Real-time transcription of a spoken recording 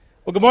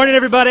Well, good morning,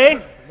 everybody.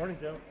 Good morning,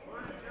 Joe.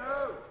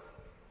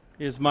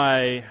 Here's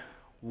my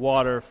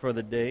water for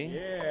the day.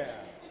 Yeah.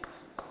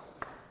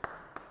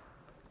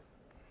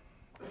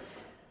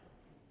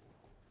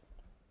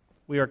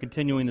 We are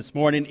continuing this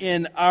morning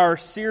in our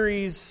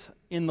series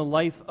in the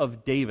life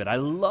of David.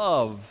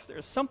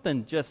 There's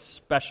something just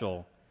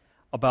special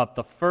about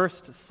the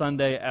first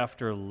Sunday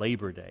after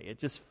Labor Day. It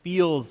just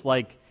feels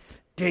like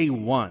day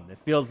one. It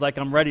feels like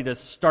I'm ready to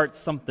start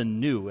something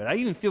new. And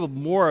I feel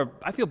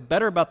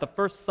better about the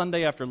first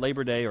Sunday after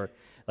Labor Day or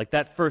like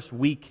that first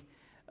week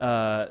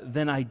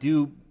than I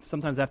do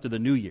sometimes after the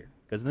New Year.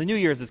 Because the New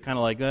Year's is kind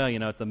of like,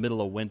 it's the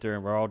middle of winter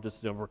and we're all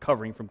just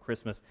recovering from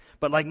Christmas.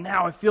 But like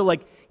now I feel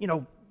like,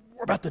 we're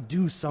about to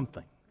do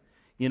something.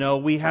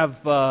 We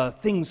have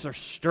things are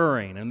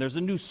stirring, and there's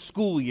a new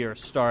school year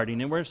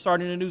starting, and we're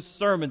starting a new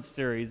sermon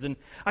series. And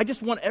I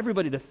just want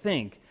everybody to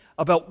think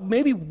about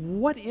maybe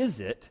what is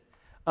it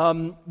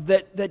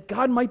that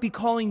God might be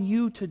calling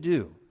you to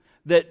do,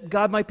 that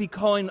God might be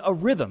calling a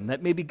rhythm,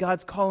 that maybe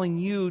God's calling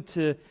you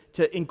to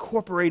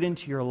incorporate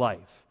into your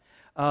life.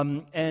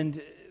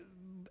 And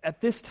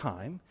at this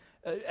time,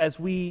 as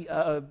we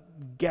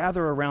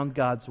gather around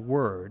God's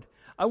Word,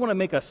 I want to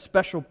make a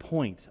special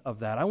point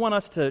of that. I want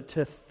us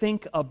to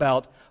think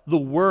about the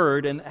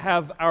Word and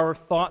have our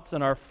thoughts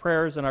and our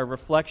prayers and our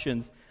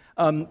reflections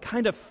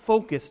kind of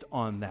focused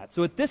on that.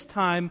 So at this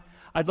time,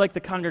 I'd like the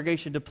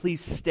congregation to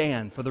please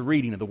stand for the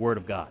reading of the Word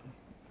of God.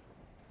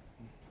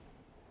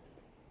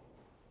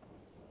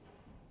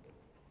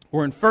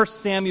 We're in 1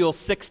 Samuel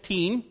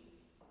 16.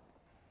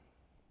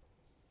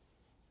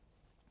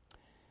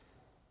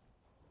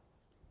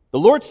 The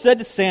Lord said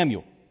to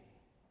Samuel,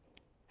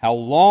 "How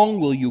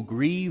long will you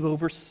grieve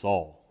over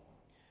Saul?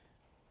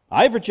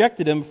 I have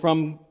rejected him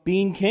from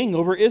being king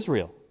over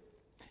Israel.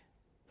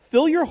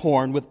 Fill your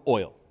horn with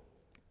oil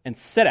and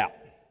set out.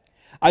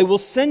 I will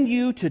send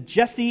you to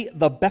Jesse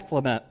the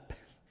Bethlehemite."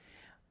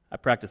 I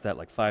practiced that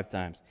like 5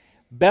 times.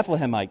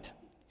 "Bethlehemite.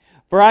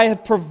 For I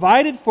have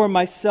provided for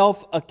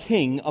myself a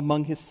king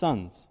among his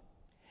sons."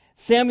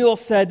 Samuel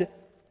said,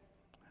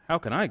 "How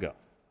can I go?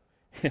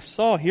 If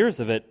Saul hears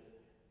of it,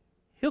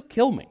 he'll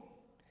kill me."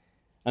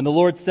 And the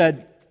Lord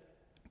said,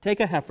 "Take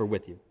a heifer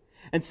with you,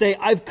 and say,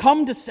 'I've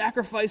come to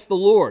sacrifice to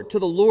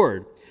the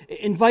Lord.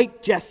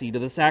 Invite Jesse to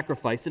the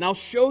sacrifice, and I'll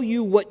show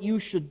you what you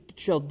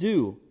shall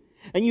do.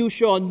 And you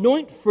shall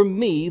anoint for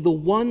me the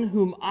one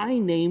whom I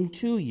name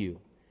to you.'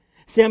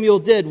 Samuel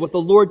did what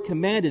the Lord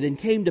commanded and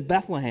came to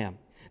Bethlehem.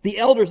 The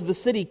elders of the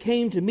city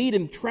came to meet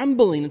him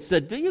trembling and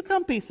said, 'Do you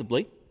come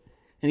peaceably?'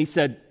 And he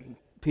said,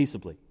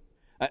 'Peaceably.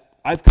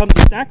 I've come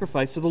to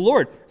sacrifice to the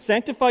Lord.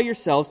 Sanctify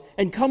yourselves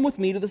and come with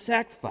me to the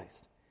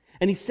sacrifice.'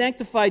 And he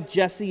sanctified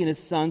Jesse and his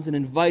sons and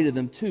invited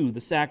them to the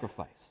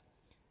sacrifice.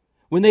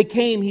 When they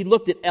came, he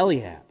looked at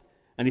Eliab,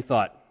 and he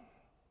thought,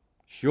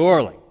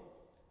 'Surely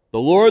the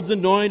Lord's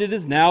anointed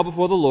is now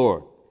before the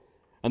Lord.'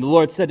 And the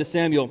Lord said to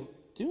Samuel,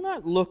 'Do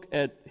not look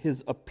at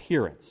his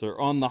appearance or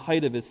on the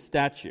height of his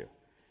stature,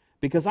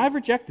 because I've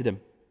rejected him.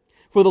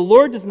 For the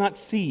Lord does not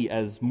see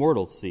as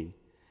mortals see.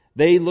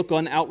 They look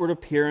on outward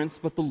appearance,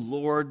 but the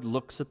Lord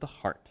looks at the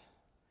heart.'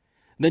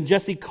 Then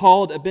Jesse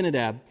called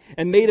Abinadab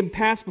and made him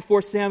pass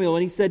before Samuel,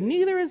 and he said,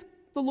 'Neither has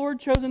the Lord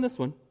chosen this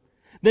one.'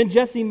 Then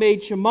Jesse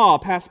made Shammah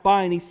pass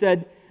by, and he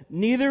said,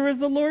 'Neither has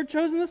the Lord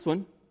chosen this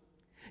one.'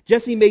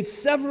 Jesse made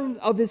several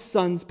of his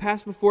sons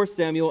pass before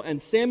Samuel,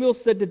 and Samuel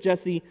said to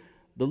Jesse,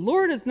 'The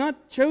Lord has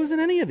not chosen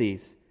any of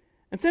these.'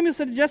 And Samuel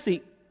said to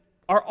Jesse,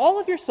 'Are all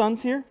of your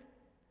sons here?'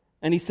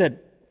 And he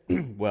said,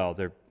 'Well,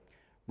 there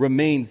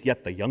remains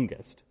yet the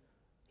youngest.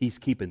 He's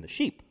keeping the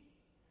sheep.'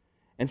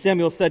 And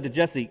Samuel said to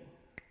Jesse,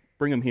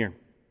 'Bring him here,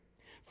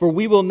 for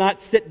we will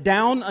not sit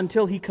down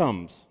until he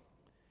comes.'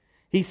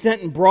 He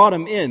sent and brought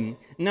him in.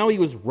 Now he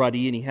was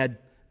ruddy, and he had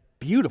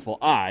beautiful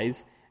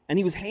eyes, and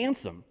he was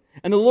handsome.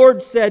 And the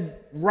Lord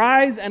said,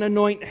 'Rise and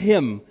anoint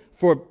him,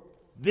 for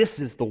this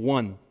is the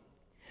one.'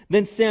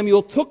 Then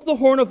Samuel took the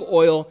horn of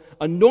oil,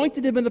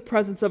 anointed him in the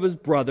presence of his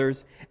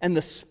brothers, and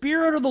the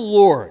Spirit of the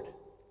Lord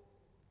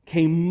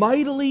came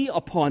mightily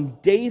upon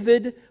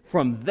David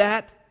from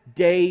that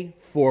day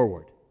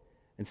forward.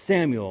 And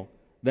Samuel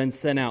then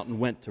sent out and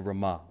went to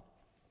Ramah.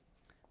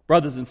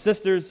 Brothers and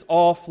sisters,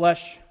 all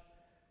flesh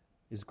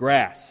is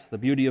grass. The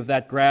beauty of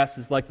that grass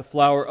is like the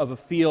flower of a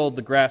field.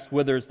 The grass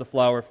withers, the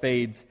flower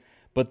fades.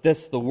 But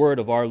this, the word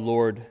of our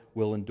Lord,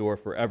 will endure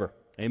forever."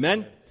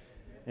 Amen?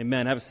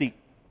 Amen. Have a seat.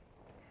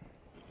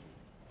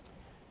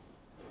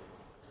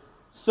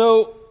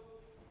 So,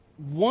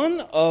 one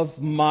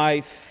of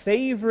my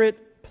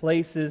favorite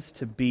places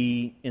to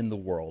be in the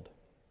world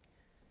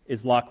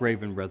is Loch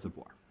Raven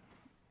Reservoir.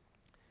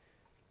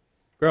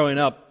 Growing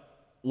up,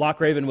 Loch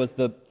Raven was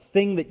the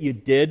thing that you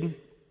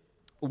did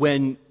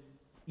when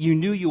you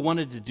knew you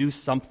wanted to do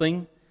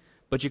something,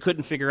 but you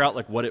couldn't figure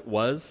out what it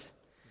was.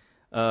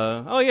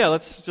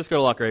 Let's just go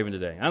to Loch Raven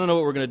today. I don't know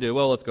what we're going to do.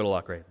 Well, let's go to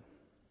Loch Raven.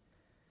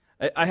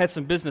 I had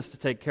some business to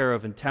take care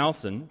of in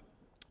Towson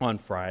on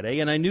Friday,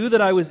 and I knew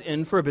that I was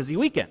in for a busy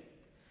weekend.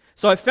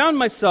 So I found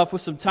myself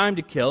with some time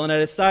to kill, and I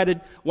decided,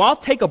 well, I'll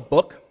take a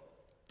book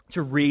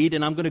to read,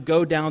 and I'm going to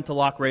go down to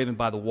Loch Raven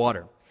by the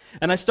water.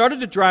 And I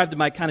started to drive to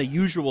my kind of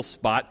usual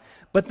spot,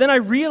 but then I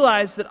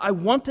realized that I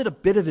wanted a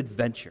bit of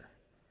adventure.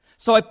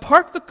 So I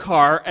parked the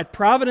car at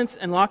Providence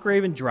and Loch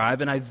Raven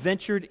Drive, and I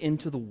ventured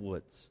into the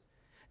woods.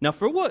 Now,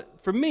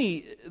 for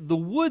me, the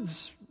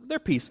woods, they're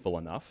peaceful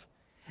enough,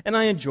 and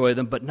I enjoy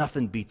them, but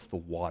nothing beats the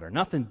water.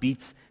 Nothing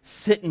beats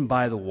sitting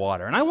by the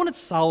water. And I wanted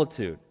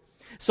solitude.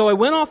 So I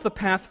went off the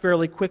path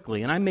fairly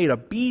quickly, and I made a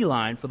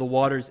beeline for the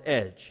water's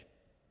edge.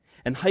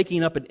 And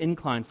hiking up an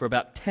incline for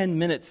about 10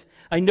 minutes,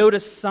 I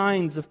noticed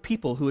signs of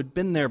people who had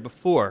been there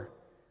before.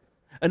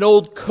 An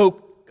old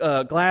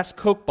glass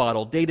Coke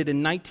bottle dated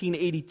in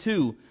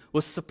 1982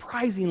 was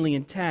surprisingly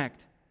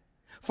intact.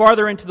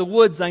 Farther into the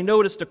woods, I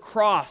noticed a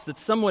cross that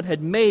someone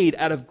had made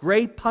out of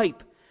gray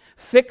pipe,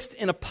 fixed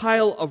in a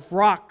pile of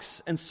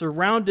rocks and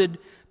surrounded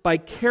by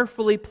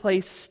carefully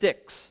placed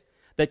sticks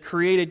that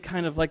created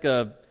kind of like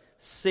a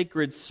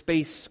sacred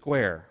space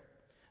square.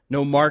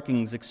 No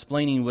markings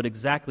explaining what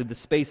exactly the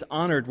space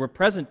honored were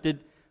present.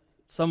 Did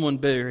someone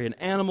bury an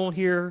animal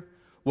here?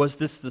 Was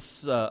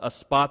this a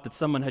spot that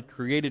someone had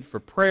created for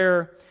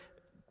prayer?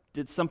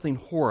 Did something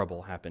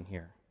horrible happen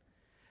here?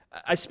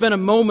 I spent a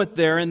moment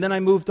there, and then I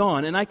moved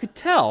on, and I could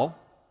tell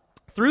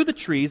through the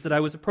trees that I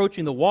was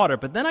approaching the water,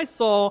 but then I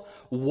saw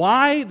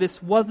why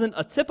this wasn't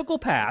a typical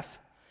path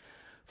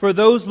for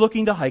those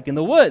looking to hike in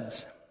the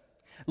woods.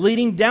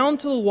 Leading down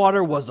to the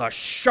water was a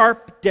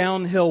sharp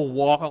downhill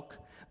walk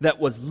that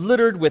was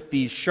littered with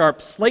these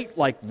sharp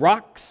slate-like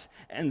rocks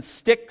and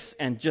sticks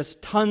and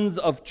just tons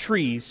of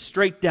trees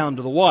straight down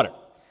to the water.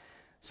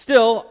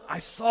 Still, I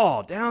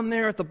saw down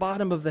there at the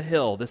bottom of the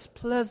hill this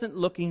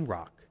pleasant-looking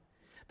rock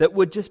that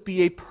would just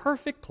be a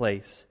perfect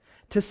place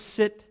to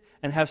sit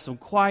and have some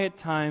quiet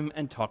time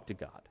and talk to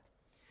God.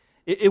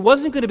 It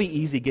wasn't going to be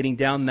easy getting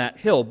down that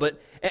hill,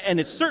 and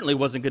it certainly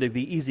wasn't going to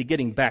be easy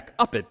getting back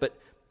up it,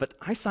 but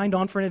I signed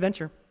on for an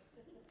adventure.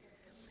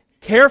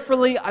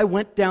 Carefully, I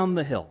went down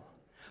the hill,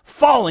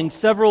 falling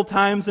several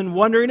times and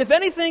wondering if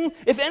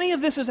any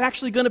of this is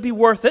actually going to be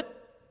worth it.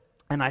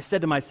 And I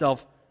said to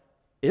myself,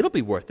 it'll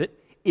be worth it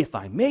if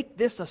I make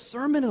this a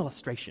sermon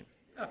illustration.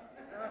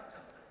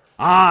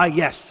 Ah,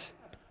 yes.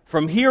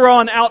 From here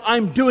on out,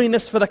 I'm doing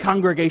this for the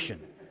congregation.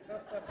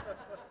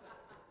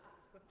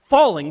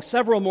 Falling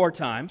several more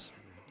times,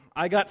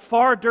 I got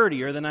far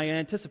dirtier than I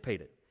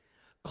anticipated.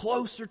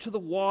 Closer to the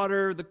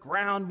water, the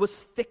ground was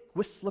thick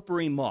with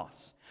slippery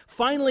moss.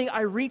 Finally,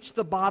 I reached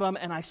the bottom,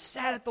 and I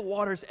sat at the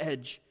water's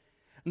edge.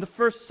 And the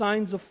first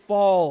signs of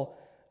fall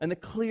and the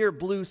clear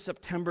blue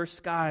September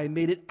sky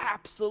made it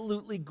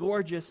absolutely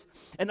gorgeous.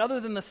 And other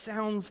than the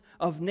sounds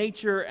of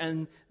nature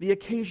and the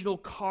occasional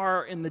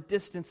car in the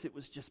distance, it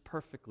was just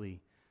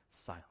perfectly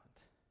silent.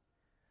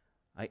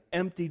 I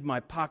emptied my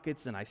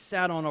pockets, and I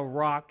sat on a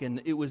rock,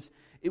 and it was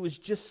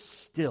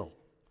just still.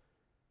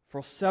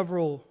 For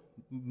several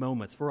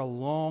moments, for a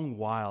long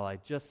while, I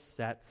just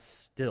sat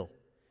still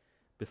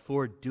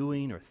before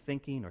doing or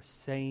thinking or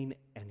saying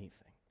anything.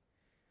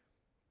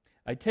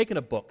 I'd taken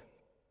a book,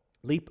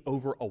 Leap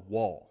Over a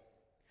Wall,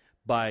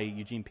 by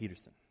Eugene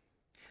Peterson.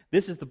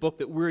 This is the book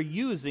that we're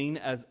using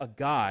as a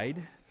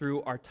guide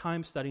through our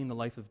time studying the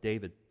life of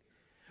David.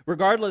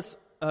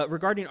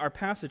 Regarding our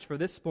passage for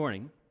this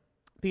morning,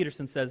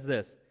 Peterson says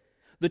this: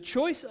 the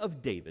choice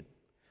of David,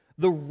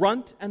 the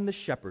runt and the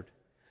shepherd,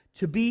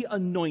 to be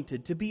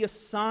anointed, to be a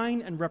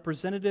sign and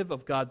representative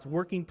of God's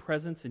working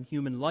presence in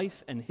human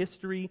life and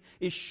history,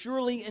 is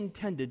surely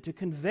intended to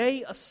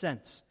convey a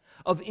sense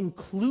of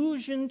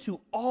inclusion to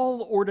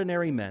all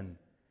ordinary men.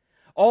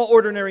 All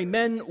ordinary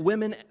men,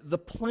 women, the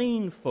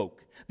plain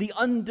folk, the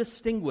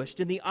undistinguished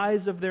in the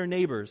eyes of their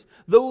neighbors,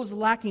 those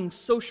lacking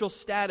social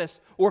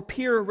status or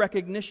peer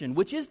recognition,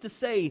 which is to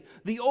say,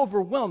 the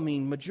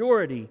overwhelming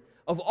majority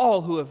of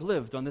all who have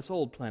lived on this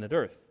old planet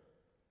Earth.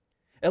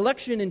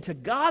 Election into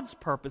God's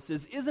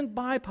purposes isn't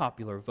by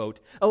popular vote.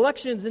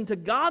 Elections into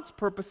God's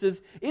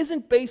purposes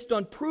isn't based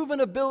on proven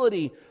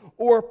ability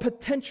or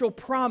potential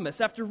promise.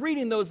 After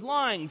reading those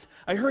lines,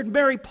 I heard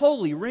Mary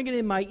Poley ringing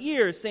in my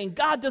ears saying,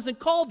 God doesn't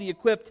call the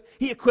equipped,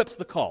 He equips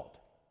the called.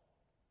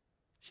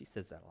 She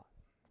says that a lot.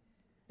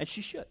 And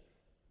she should.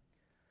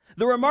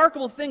 The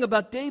remarkable thing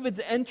about David's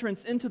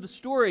entrance into the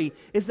story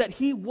is that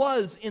he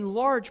was, in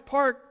large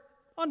part,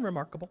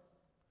 unremarkable.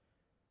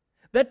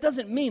 That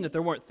doesn't mean that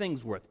there weren't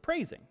things worth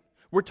praising.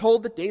 We're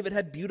told that David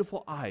had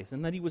beautiful eyes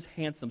and that he was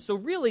handsome. So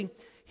really,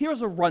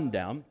 here's a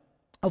rundown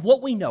of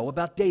what we know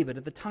about David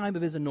at the time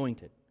of his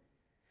anointing.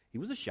 He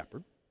was a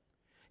shepherd.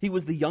 He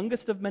was the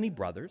youngest of many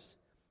brothers.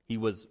 He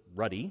was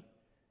ruddy.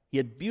 He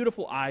had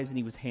beautiful eyes and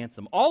he was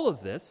handsome. All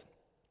of this,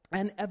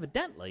 and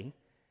evidently,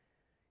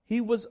 he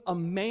was a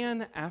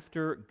man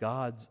after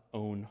God's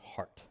own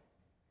heart.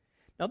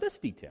 Now this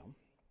detail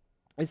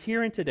is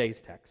here in today's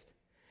text.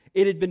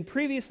 It had been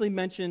previously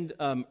mentioned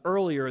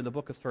earlier in the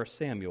book of 1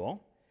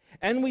 Samuel,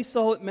 and we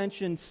saw it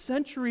mentioned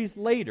centuries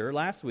later.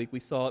 Last week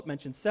we saw it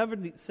mentioned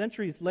 70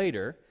 centuries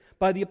later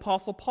by the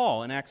Apostle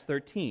Paul in Acts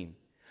 13.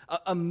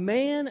 A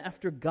man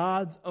after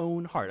God's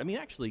own heart. I mean,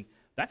 actually,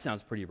 that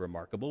sounds pretty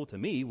remarkable to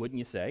me, wouldn't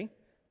you say?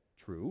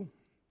 True.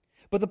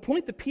 But the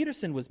point that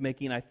Peterson was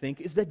making, I think,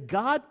 is that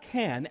God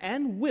can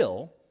and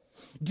will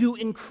do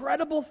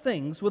incredible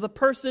things with a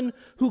person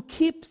who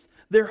keeps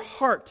their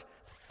heart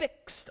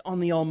fixed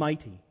on the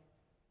Almighty.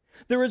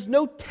 There is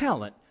no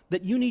talent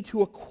that you need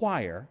to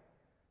acquire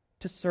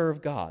to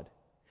serve God.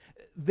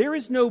 There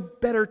is no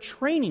better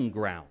training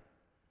ground,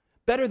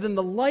 better than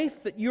the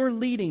life that you're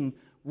leading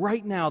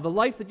right now, the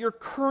life that you're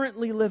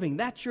currently living.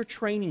 That's your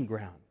training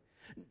ground.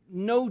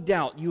 No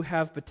doubt you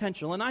have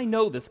potential, and I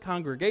know this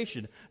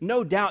congregation.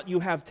 No doubt you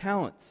have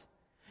talents.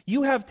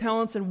 You have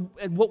talents and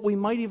what we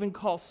might even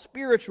call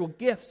spiritual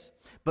gifts.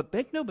 But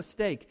make no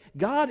mistake,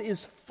 God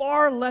is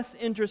far less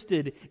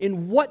interested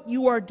in what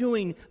you are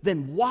doing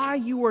than why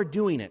you are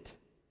doing it.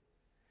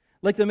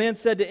 Like the man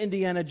said to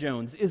Indiana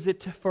Jones, is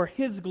it for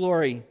his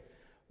glory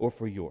or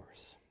for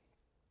yours?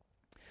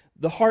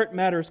 The heart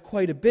matters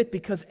quite a bit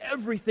because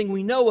everything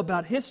we know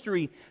about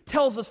history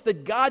tells us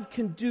that God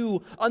can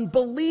do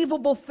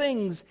unbelievable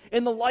things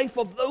in the life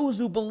of those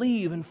who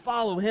believe and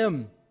follow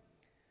Him.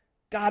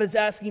 God is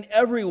asking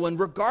everyone,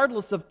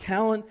 regardless of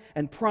talent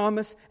and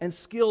promise and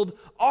skilled,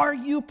 are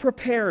you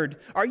prepared?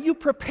 Are you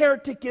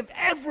prepared to give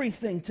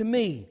everything to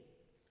me?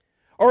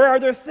 Or are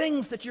there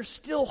things that you're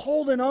still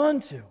holding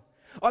on to?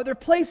 Are there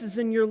places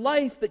in your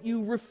life that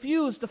you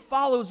refuse to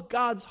follow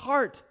God's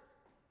heart?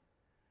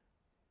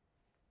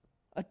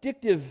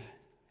 Addictive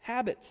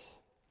habits,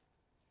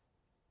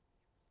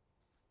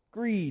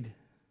 greed,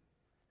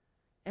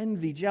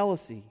 envy,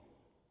 jealousy.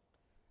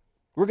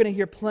 We're going to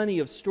hear plenty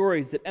of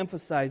stories that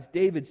emphasize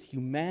David's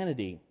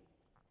humanity.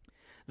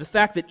 The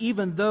fact that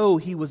even though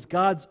he was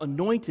God's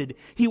anointed,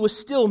 he was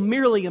still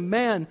merely a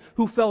man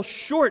who fell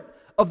short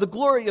of the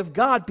glory of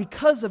God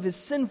because of his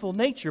sinful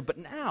nature. But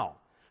now,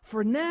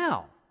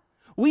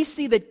 we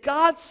see that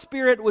God's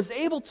Spirit was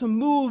able to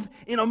move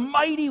in a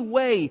mighty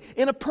way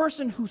in a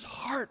person whose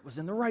heart was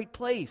in the right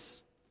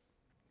place.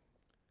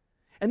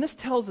 And this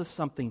tells us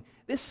something.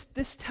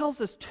 This tells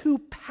us two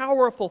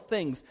powerful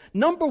things.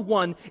 Number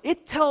one,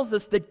 it tells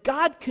us that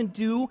God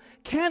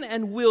can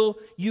and will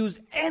use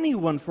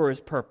anyone for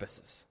His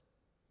purposes.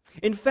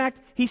 In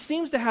fact, He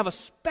seems to have a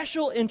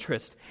special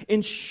interest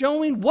in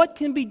showing what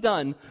can be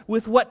done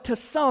with what to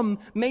some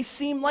may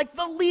seem like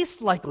the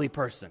least likely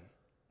person.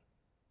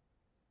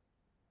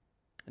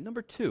 And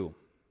number two,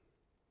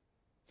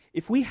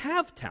 if we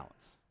have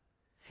talents,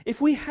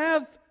 if we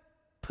have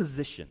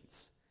positions,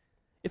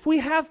 if we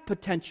have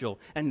potential,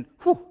 and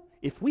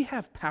if we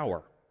have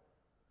power,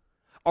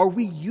 are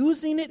we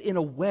using it in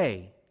a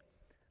way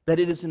that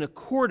it is in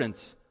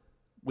accordance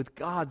with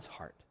God's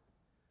heart?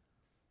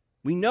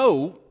 We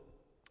know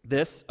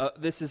this.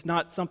 This is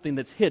not something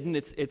that's hidden.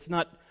 It's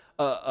not.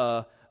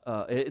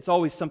 It's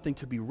always something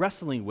to be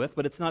wrestling with,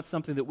 but it's not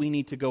something that we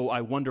need to go,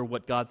 I wonder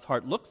what God's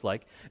heart looks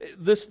like.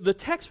 The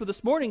text for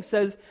this morning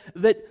says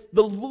that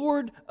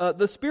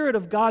the Spirit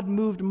of God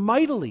moved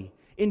mightily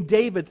in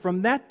David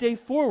from that day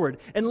forward.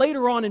 And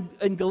later on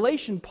in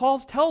Galatians, Paul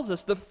tells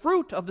us the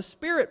fruit of the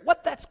Spirit,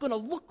 what that's going to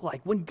look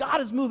like. When God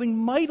is moving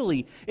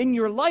mightily in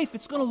your life,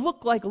 it's going to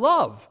look like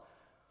love.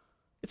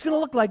 It's going to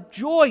look like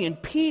joy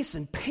and peace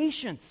and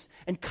patience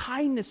and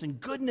kindness and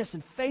goodness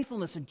and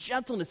faithfulness and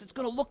gentleness. It's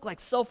going to look like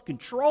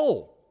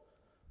self-control.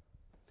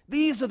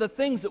 These are the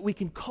things that we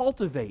can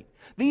cultivate.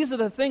 These are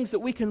the things that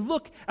we can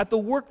look at the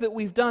work that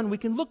we've done. We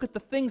can look at the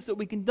things that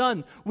we can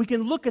done. We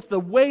can look at the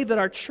way that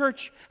our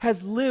church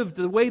has lived,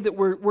 the way that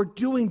we're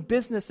doing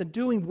business and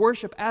doing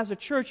worship as a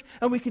church,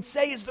 and we can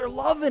say, is there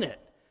love in it?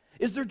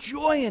 Is there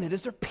joy in it?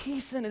 Is there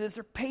peace in it? Is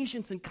there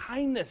patience and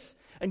kindness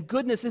and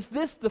goodness? Is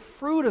this the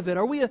fruit of it?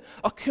 Are we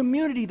a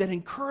community that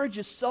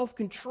encourages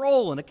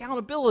self-control and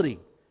accountability?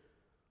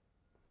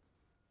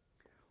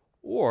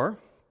 Or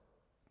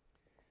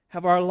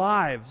have our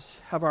lives,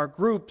 have our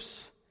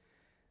groups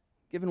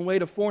given way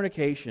to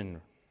fornication,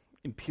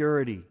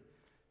 impurity,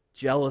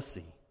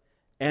 jealousy,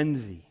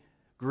 envy,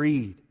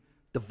 greed,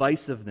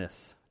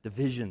 divisiveness,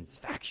 divisions,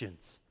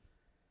 factions?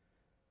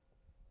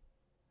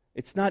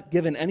 It's not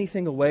given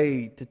anything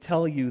away to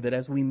tell you that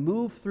as we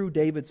move through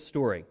David's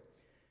story,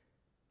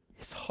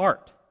 his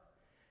heart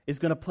is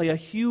going to play a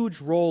huge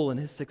role in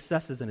his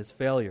successes and his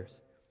failures.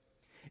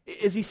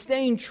 Is he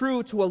staying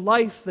true to a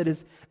life that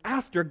is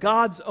after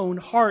God's own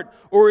heart,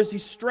 or is he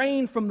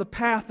straying from the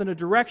path in a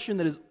direction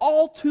that is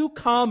all too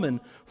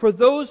common for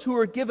those who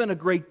are given a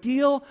great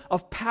deal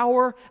of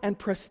power and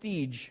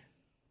prestige?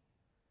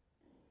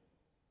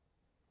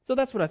 So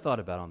that's what I thought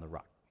about on the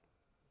rock.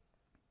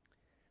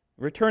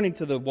 Returning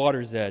to the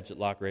water's edge at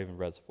Loch Raven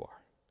Reservoir,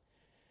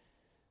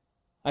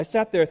 I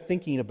sat there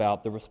thinking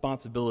about the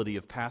responsibility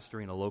of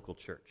pastoring a local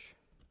church.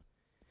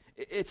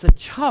 It's a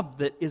job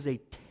that is a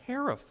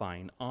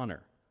terrifying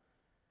honor.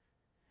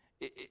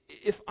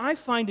 If I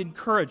find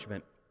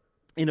encouragement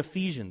in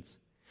Ephesians,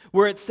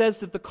 where it says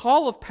that the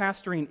call of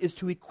pastoring is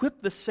to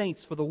equip the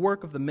saints for the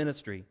work of the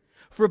ministry,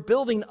 for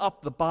building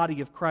up the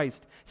body of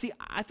Christ, see,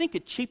 I think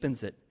it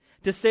cheapens it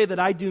to say that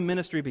I do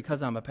ministry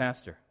because I'm a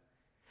pastor.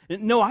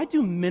 No, I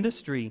do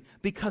ministry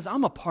because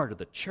I'm a part of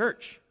the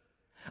church.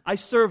 I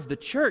serve the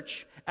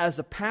church as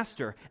a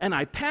pastor, and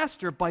I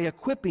pastor by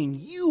equipping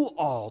you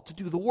all to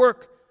do the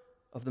work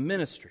of the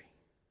ministry.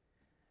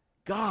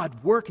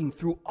 God working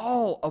through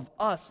all of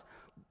us,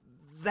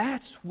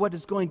 that's what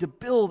is going to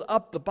build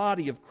up the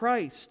body of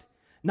Christ.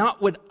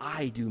 Not when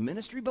I do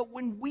ministry, but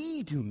when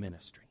we do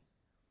ministry.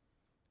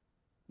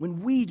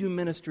 When we do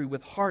ministry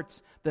with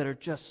hearts that are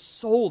just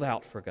sold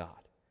out for God.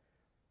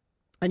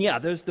 And yeah,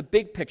 there's the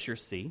big picture,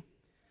 see,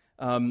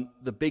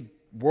 the big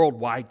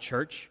worldwide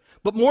church.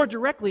 But more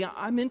directly,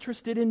 I'm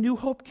interested in New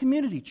Hope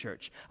Community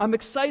Church. I'm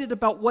excited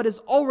about what has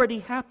already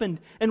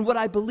happened and what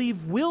I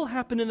believe will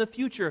happen in the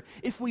future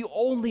if we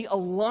only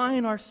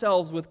align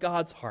ourselves with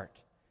God's heart.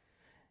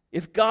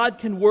 If God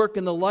can work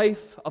in the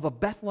life of a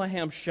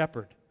Bethlehem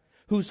shepherd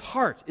whose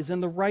heart is in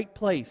the right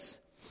place,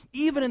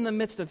 even in the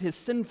midst of his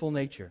sinful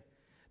nature,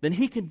 then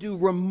he can do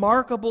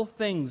remarkable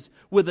things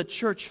with a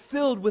church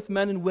filled with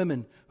men and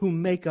women who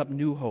make up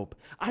New Hope.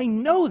 I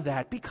know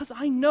that because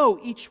I know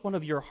each one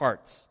of your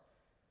hearts.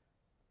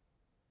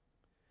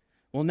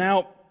 Well,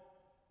 now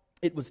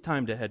it was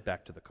time to head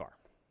back to the car.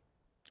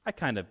 I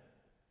kind of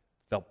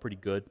felt pretty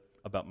good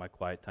about my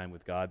quiet time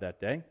with God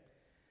that day.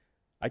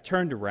 I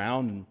turned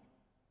around and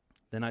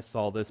then I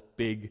saw this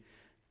big,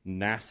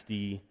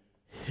 nasty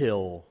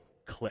hill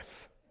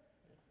cliff.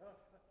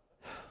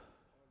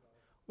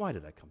 Why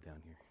did I come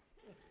down here?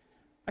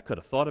 I could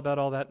have thought about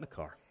all that in the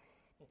car.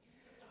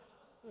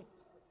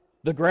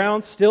 The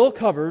ground still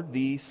covered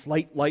the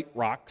slate light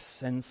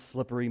rocks and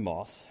slippery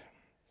moss.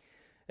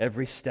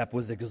 Every step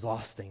was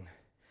exhausting.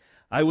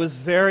 I was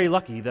very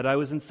lucky that I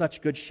was in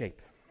such good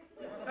shape.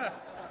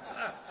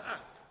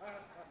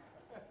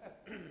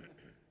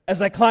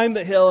 As I climbed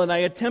the hill and I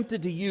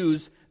attempted to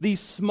use these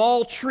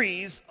small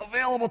trees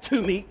available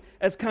to me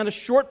as kind of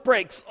short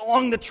breaks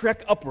along the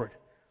trek upward,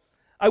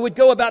 I would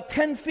go about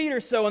 10 feet or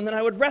so, and then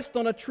I would rest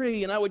on a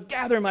tree, and I would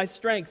gather my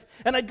strength.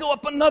 And I'd go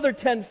up another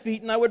 10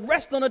 feet, and I would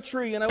rest on a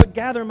tree, and I would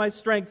gather my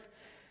strength.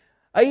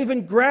 I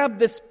even grabbed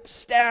this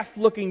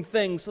staff-looking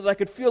thing so that I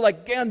could feel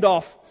like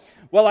Gandalf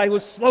while I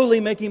was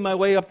slowly making my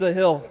way up the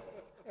hill.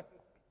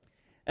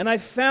 And I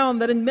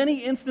found that in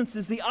many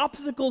instances, the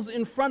obstacles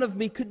in front of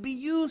me could be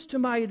used to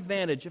my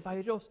advantage if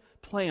I just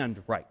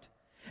planned right.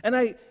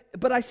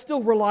 But I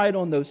still relied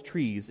on those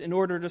trees in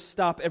order to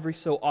stop every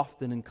so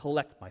often and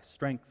collect my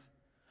strength.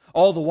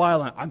 All the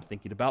while, I'm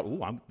thinking about,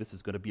 this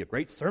is going to be a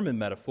great sermon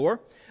metaphor.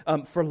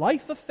 For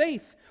life of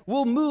faith,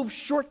 we'll move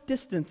short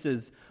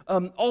distances,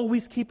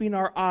 always keeping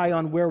our eye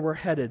on where we're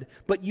headed,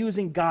 but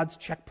using God's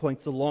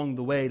checkpoints along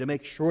the way to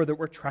make sure that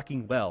we're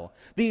tracking well.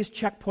 These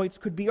checkpoints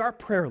could be our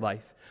prayer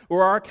life,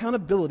 or our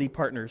accountability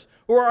partners,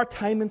 or our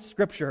time in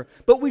Scripture,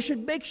 but we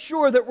should make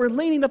sure that we're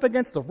leaning up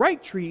against the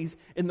right trees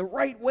in the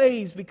right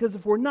ways, because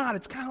if we're not,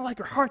 it's kind of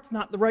like our heart's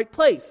not in the right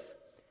place.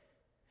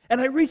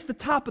 And I reached the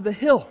top of the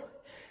hill,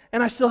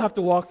 and I still have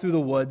to walk through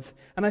the woods,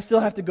 and I still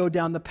have to go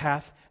down the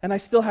path, and I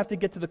still have to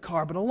get to the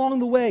car. But along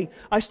the way,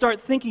 I start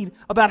thinking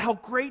about how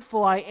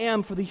grateful I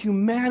am for the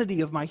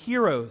humanity of my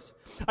heroes.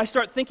 I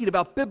start thinking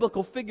about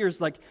biblical figures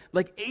like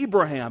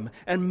Abraham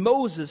and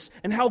Moses,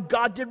 and how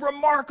God did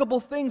remarkable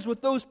things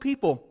with those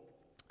people,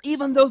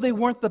 even though they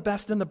weren't the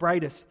best and the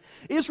brightest.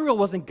 Israel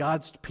wasn't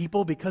God's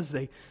people because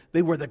they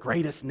were the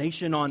greatest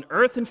nation on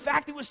earth. In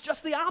fact, it was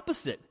just the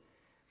opposite.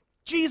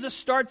 Jesus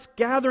starts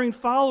gathering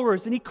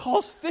followers, and he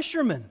calls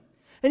fishermen,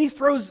 and he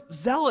throws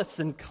zealots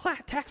and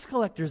tax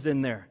collectors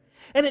in there.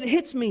 And it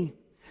hits me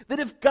that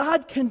if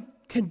God can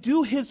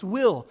do his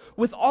will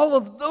with all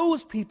of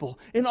those people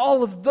in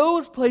all of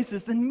those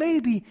places, then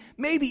maybe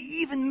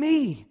even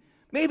me,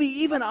 maybe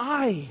even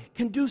I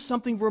can do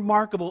something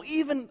remarkable,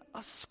 even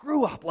a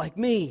screw-up like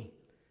me.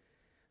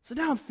 So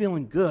now I'm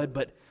feeling good,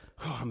 but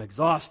I'm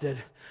exhausted,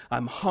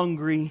 I'm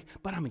hungry,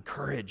 but I'm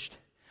encouraged.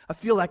 I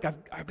feel like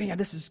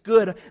this is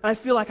good. And I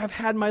feel like I've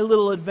had my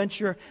little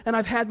adventure, and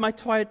I've had my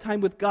quiet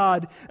time with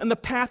God, and the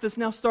path is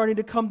now starting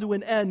to come to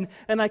an end,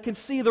 and I can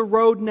see the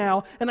road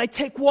now, and I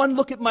take one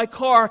look at my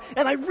car,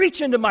 and I reach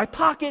into my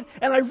pocket,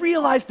 and I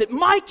realize that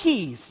my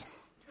keys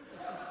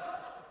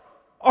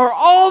are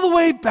all the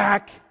way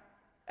back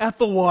at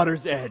the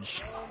water's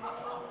edge.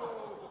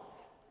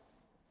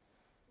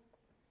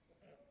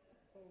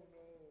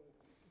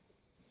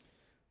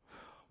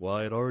 Well,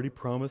 I had already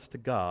promised to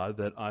God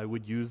that I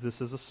would use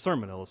this as a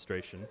sermon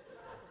illustration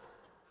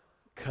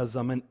because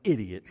I'm an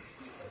idiot.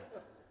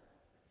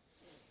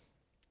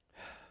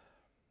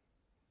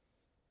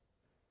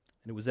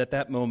 And it was at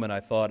that moment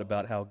I thought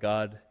about how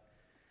God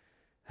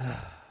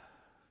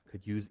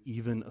could use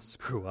even a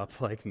screw-up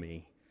like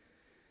me.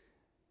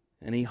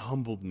 And he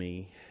humbled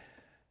me,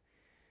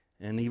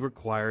 and he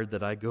required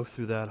that I go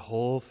through that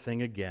whole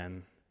thing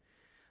again,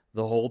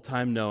 the whole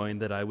time knowing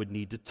that I would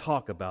need to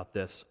talk about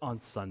this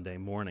on Sunday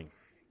morning.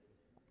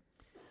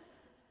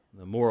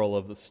 The moral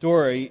of the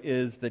story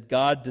is that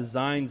God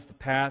designs the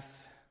path,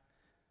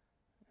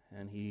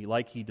 and he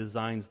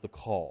designs the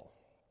call,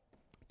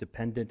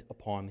 dependent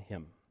upon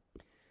him.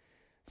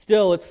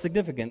 Still, it's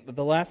significant that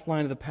the last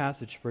line of the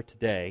passage for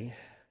today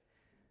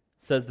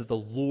says that the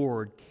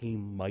Lord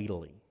came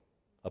mightily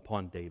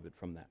upon David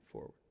from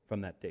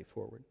from that day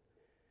forward.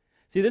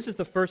 See, this is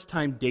the first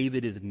time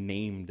David is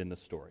named in the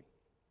story.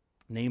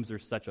 Names are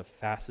such a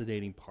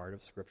fascinating part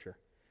of Scripture.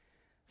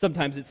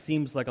 Sometimes it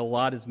seems like a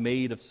lot is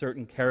made of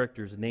certain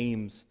characters'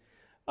 names.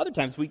 Other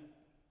times we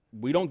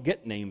don't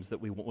get names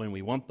when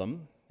we want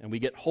them, and we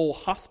get whole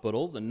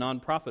hospitals and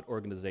nonprofit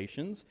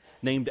organizations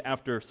named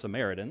after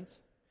Samaritans.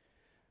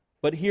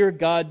 But here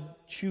God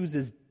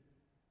chooses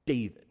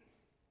David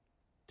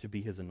to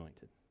be his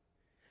anointed,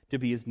 to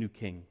be his new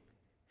king.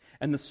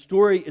 And the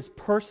story is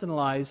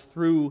personalized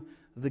through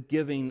the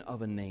giving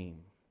of a name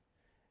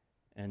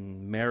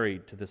and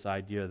married to this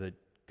idea that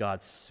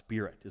God's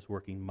Spirit is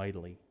working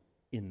mightily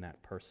in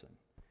that person.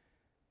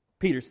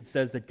 Peterson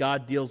says that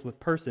God deals with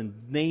persons,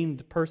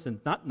 named persons,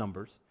 not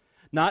numbers,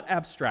 not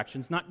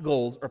abstractions, not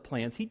goals or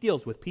plans. He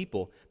deals with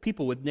people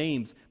with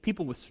names,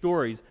 people with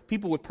stories,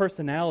 people with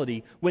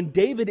personality. When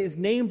David is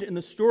named in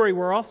the story,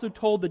 we're also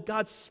told that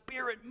God's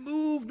Spirit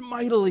moved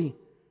mightily.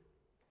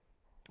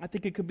 I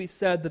think it could be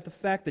said that the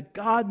fact that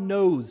God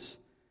knows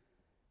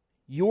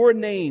your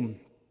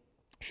name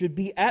should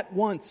be at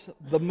once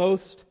the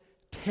most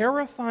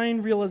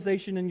terrifying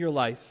realization in your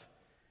life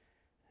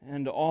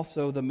and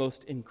also the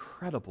most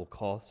incredible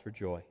cause for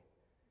joy.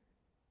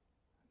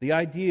 The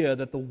idea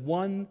that the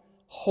one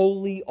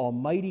holy,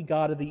 almighty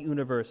God of the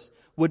universe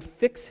would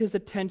fix his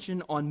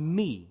attention on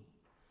me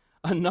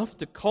enough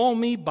to call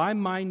me by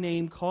my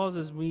name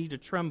causes me to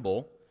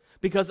tremble,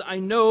 because I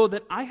know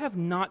that I have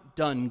not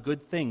done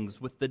good things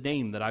with the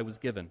name that I was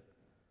given.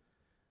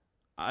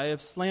 I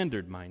have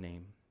slandered my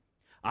name.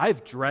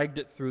 I've dragged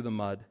it through the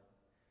mud,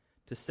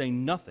 to say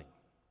nothing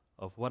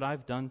of what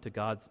I've done to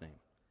God's name.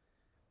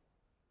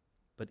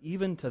 But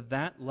even to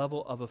that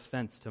level of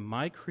offense to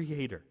my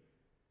Creator,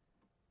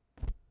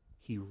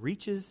 He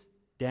reaches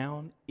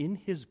down in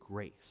His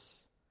grace,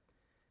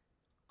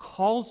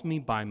 calls me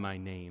by my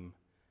name,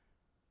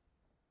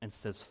 and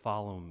says,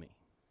 "Follow me."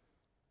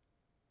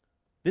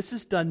 This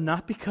is done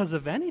not because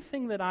of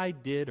anything that I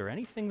did or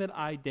anything that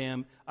I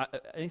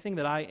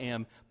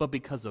am, but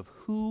because of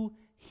who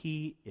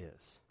He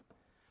is,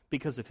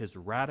 because of His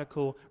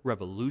radical,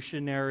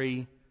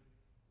 revolutionary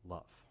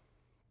love.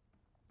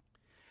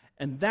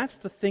 And that's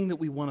the thing that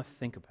we want to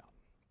think about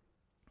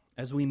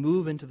as we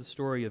move into the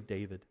story of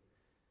David.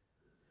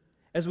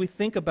 As we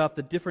think about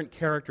the different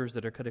characters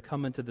that are going to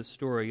come into this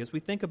story, as we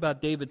think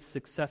about David's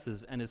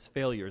successes and his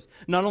failures,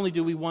 not only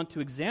do we want to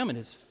examine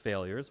his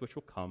failures, which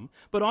will come,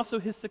 but also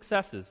his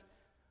successes.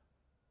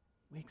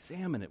 We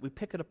examine it, we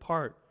pick it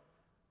apart,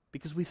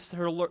 because we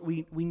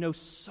know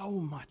so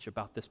much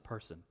about this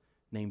person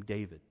named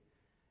David.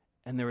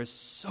 And there is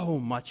so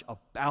much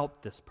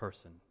about this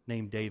person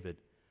named David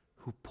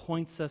who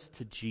points us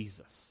to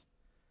Jesus,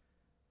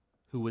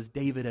 who was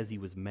David as he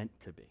was meant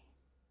to be.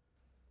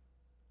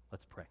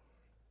 Let's pray.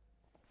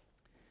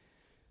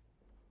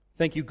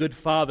 Thank you, good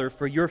Father,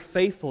 for your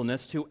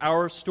faithfulness to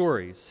our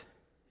stories.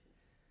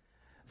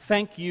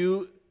 Thank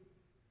you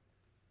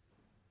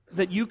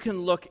that you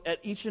can look at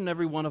each and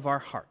every one of our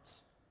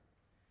hearts.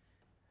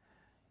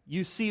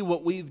 You see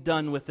what we've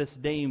done with this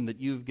name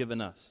that you've given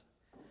us.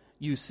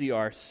 You see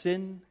our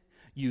sin.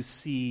 You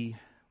see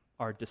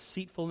our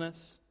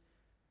deceitfulness.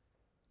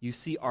 You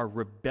see our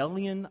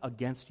rebellion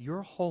against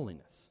your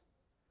holiness.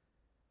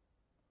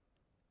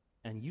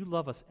 And you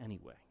love us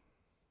anyway.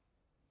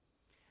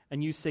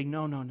 And you say,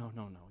 no,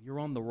 you're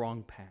on the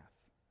wrong path.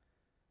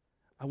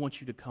 I want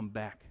you to come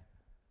back.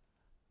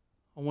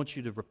 I want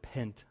you to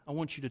repent. I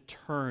want you to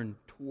turn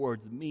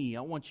towards me.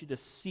 I want you to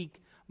seek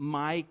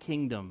my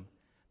kingdom,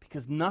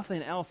 because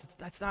nothing else,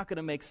 that's not going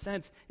to make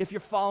sense if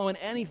you're following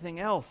anything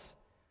else.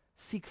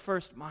 Seek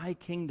first my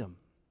kingdom.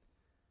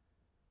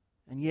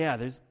 And yeah,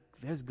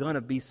 there's going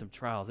to be some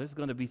trials. There's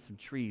going to be some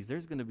trees.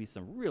 There's going to be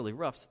some really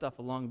rough stuff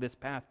along this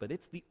path, but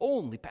it's the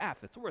only path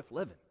that's worth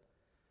living.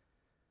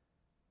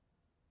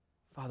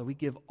 Father, we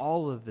give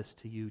all of this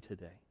to you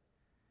today.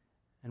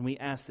 And we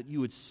ask that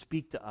you would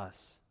speak to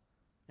us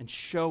and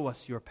show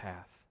us your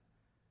path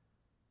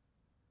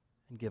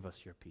and give us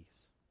your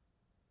peace.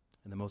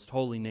 In the most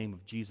holy name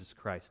of Jesus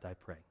Christ, I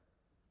pray.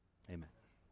 Amen.